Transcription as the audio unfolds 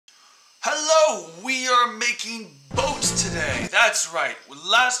Hello, we are making boats today. That's right.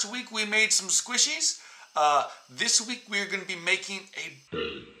 Last week we made some squishies. This week we're going to be making a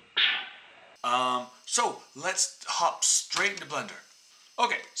boat. So let's hop straight into Blender.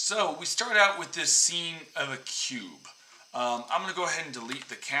 Okay, so we start out with this scene of a cube. I'm going to go ahead and delete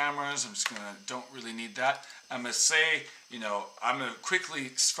the cameras. Don't really need that. I'm going to say, I'm going to quickly,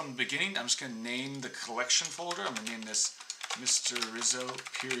 from the beginning, I'm just going to name the collection folder. I'm going to name this Mr. Rizzo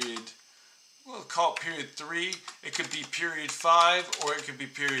period. We'll call it period 3. It could be period 5 or it could be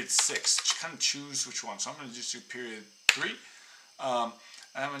period 6. Just kind of choose which one. So I'm going to just do period 3. And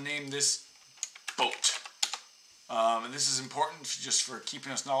I'm going to name this boat. And this is important just for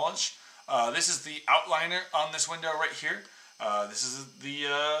keeping us knowledge. This is the outliner on this window right here. This is the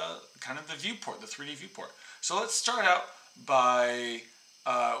kind of the viewport, the 3D viewport. So let's start out by,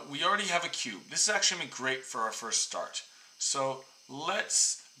 we already have a cube. This is actually going to be great for our first start. So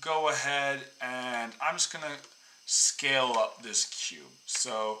let's go ahead and I'm just going to scale up this cube.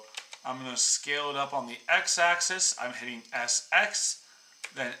 So I'm going to scale it up on the x-axis. I'm hitting SX,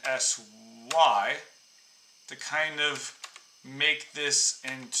 then SY to kind of make this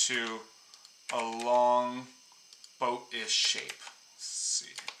into a long boat-ish shape. Let's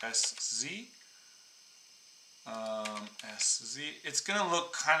see, SZ. SZ. It's going to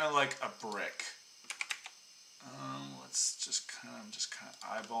look kind of like a brick. Let's just kind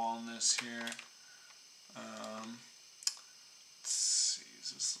of eyeballing this here. Let's see,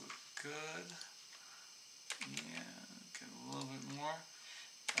 does this look good? Yeah, get a little bit more.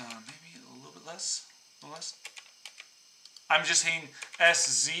 Maybe a little bit less. I'm just hitting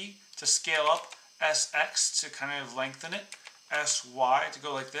SZ to scale up, SX to kind of lengthen it, SY to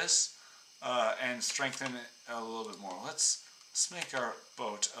go like this, and strengthen it a little bit more. Let's make our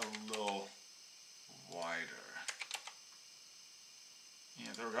boat a little wider.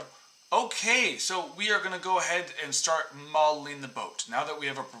 Yeah, there we go. Okay, so we are going to go ahead and start modeling the boat. Now that we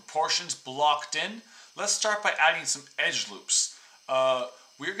have our proportions blocked in, let's start by adding some edge loops.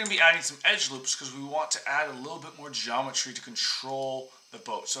 We're going to be adding some edge loops because we want to add a little bit more geometry to control the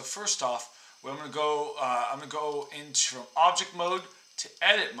boat. So first off, I'm going to go into from object mode to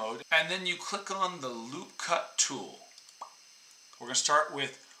edit mode, and then you click on the loop cut tool. We're going to start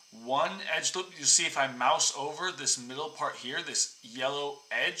with one edge loop. You see if I mouse over this middle part here, this yellow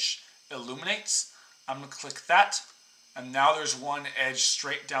edge illuminates. I'm going to click that, and now there's one edge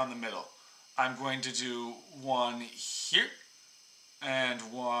straight down the middle. I'm going to do one here, and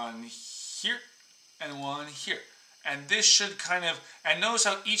one here, and one here. And this should kind of, and notice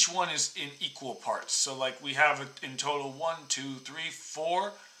how each one is in equal parts. So like we have in total 1, 2, 3,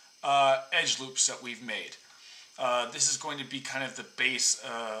 4 edge loops that we've made. This is going to be kind of the base,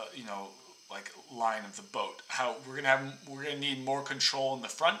 like line of the boat. How we're gonna need more control in the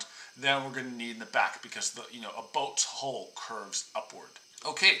front than we're gonna need in the back because a boat's hull curves upward.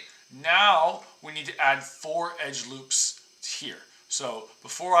 Okay, now we need to add 4 edge loops here. So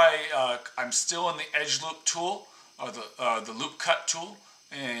before I'm still in the edge loop tool or the loop cut tool,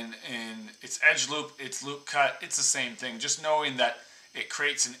 and it's edge loop, it's loop cut, it's the same thing. Just knowing that it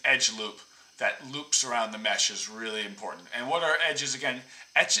creates an edge loop that loops around the mesh is really important. And what are edges again?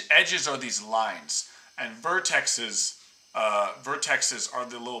 Edges are these lines, and vertexes are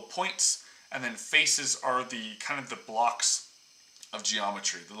the little points, and then faces are the kind of the blocks of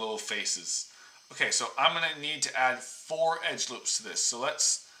geometry, the little faces. Okay, so I'm going to need to add 4 edge loops to this. So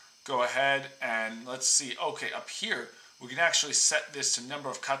let's go ahead and let's see. Okay, up here we can actually set this to number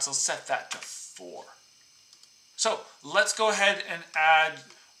of cuts. Let's set that to 4. So let's go ahead and add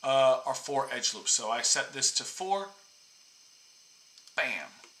our 4 edge loops. So I set this to 4. Bam.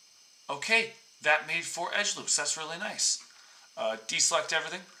 Okay, that made 4 edge loops. That's really nice. Deselect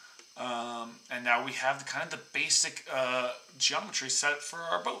everything. And now we have kind of the basic geometry set for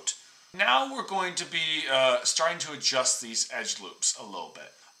our boat. Now we're going to be starting to adjust these edge loops a little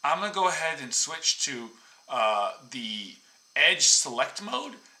bit. I'm going to go ahead and switch to the edge select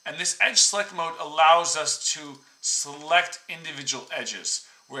mode. And this edge select mode allows us to select individual edges,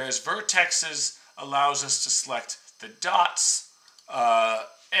 whereas vertexes allows us to select the dots.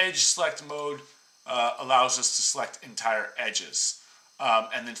 Edge select mode allows us to select entire edges.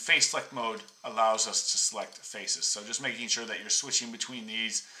 And then face select mode allows us to select faces. So just making sure that you're switching between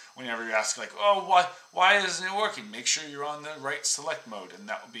these whenever you ask like, oh, why isn't it working? Make sure you're on the right select mode, and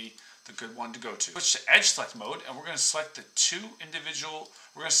that will be the good one to go to. Switch to edge select mode, and we're going to select the 2 individual,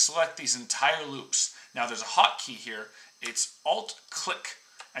 we're going to select these entire loops. Now there's a hotkey here, it's Alt-click.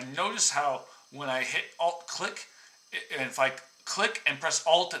 And notice how when I hit Alt-click, and if I click and press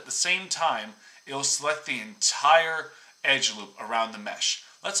Alt at the same time, it'll select the entire edge loop around the mesh.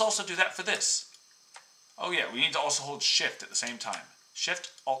 Let's also do that for this. Oh yeah, we need to also hold Shift at the same time.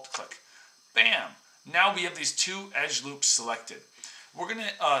 Shift, Alt, click. Bam! Now we have these two edge loops selected. We're going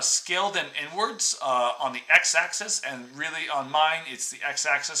to scale them inwards on the x-axis, and really on mine it's the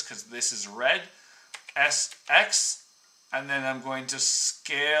x-axis because this is red. SX, and then I'm going to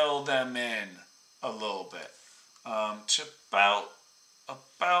scale them in a little bit to about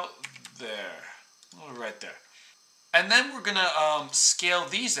there, a little right there. And then we're going to scale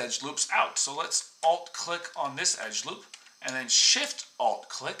these edge loops out. So let's Alt-click on this edge loop, and then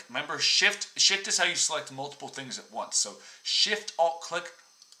Shift-Alt-click. Remember, Shift is how you select multiple things at once. So Shift-Alt-click,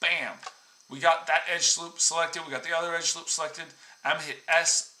 bam. We got that edge loop selected. We got the other edge loop selected. I'm going to hit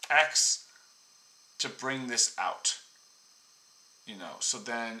SX to bring this out. You know, so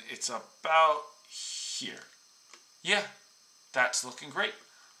then it's about here. Yeah, that's looking great.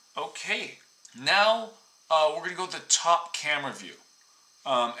 Okay, now we're going to go to the top camera view.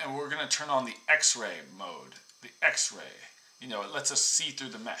 And we're going to turn on the X-ray mode. The X-ray, you know, it lets us see through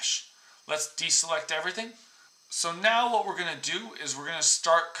the mesh. Let's deselect everything. So now what we're going to do is we're going to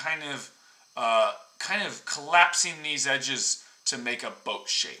start kind of collapsing these edges to make a boat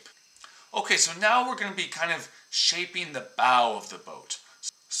shape. Okay, so now we're going to be kind of shaping the bow of the boat.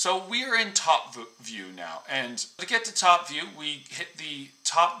 So we are in top view now, and to get to top view, we hit the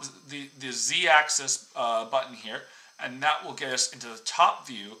Z-axis button here, and that will get us into the top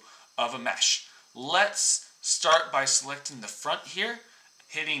view of a mesh. Let's start by selecting the front here,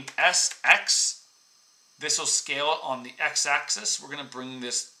 hitting SX. This will scale it on the X-axis. We're going to bring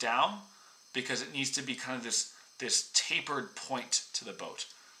this down because it needs to be kind of this tapered point to the boat.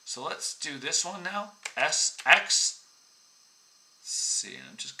 So let's do this one now, SX. Let's see,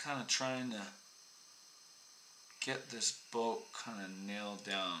 I'm just kind of trying to get this boat kind of nailed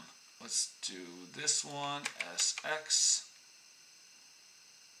down. Let's do this one, SX,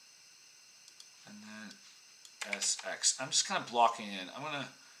 and then SX. I'm just kind of blocking in. I'm going to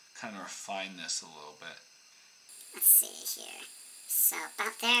kind of refine this a little bit. Let's see here. So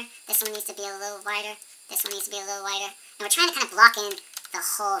about there, this one needs to be a little wider, this one needs to be a little wider, and we're trying to kind of block in the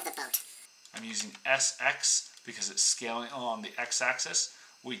whole of the boat. I'm using SX because it's scaling on the X-axis.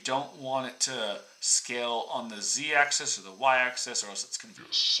 We don't want it to scale on the Z-axis or the Y-axis, or else it's going to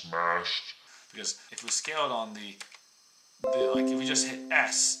get smashed. Because if we scale it on like if we just hit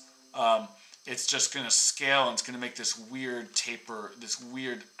S, it's just going to scale and it's going to make this weird taper, this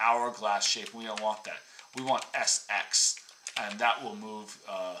weird hourglass shape. We don't want that. We want SX, and that will move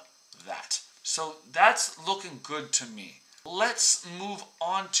that. So that's looking good to me. Let's move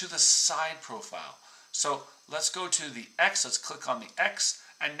on to the side profile. So let's go to the X, let's click on the X,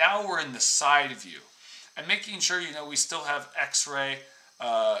 and now we're in the side view. And making sure, you know, we still have X-ray,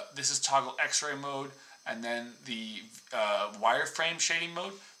 this is toggle X-ray mode, and then the wireframe shading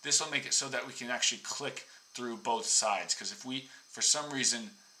mode. This will make it so that we can actually click through both sides, because if we, for some reason,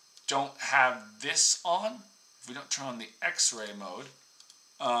 don't have this on, if we don't turn on the X-ray mode,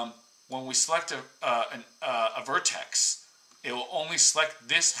 when we select a vertex, it will only select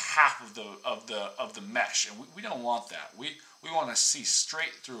this half of the mesh, and we don't want that. We want to see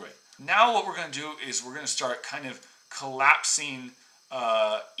straight through it. Now what we're going to do is we're going to start kind of collapsing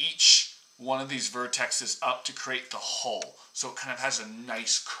each one of these vertexes up to create the hole, so it kind of has a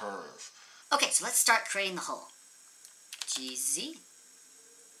nice curve. Okay, so let's start creating the hole. GZ.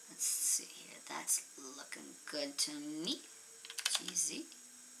 Let's see here. That's looking good to me. GZ.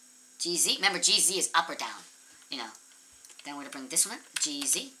 GZ. Remember, GZ is up or down. You know. Then we're going to bring this one up.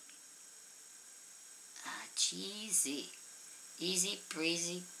 GZ. GZ. Easy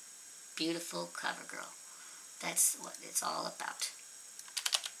breezy, beautiful cover girl. That's what it's all about.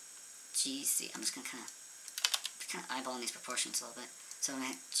 GZ. I'm just going to kind of eyeballing these proportions a little bit. So I'm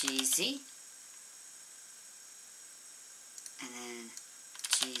going to hit GZ. And then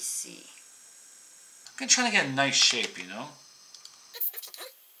GZ. I'm trying to get a nice shape, you know?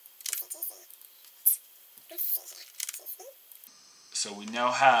 So we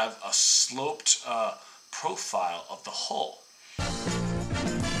now have a sloped profile of the hull.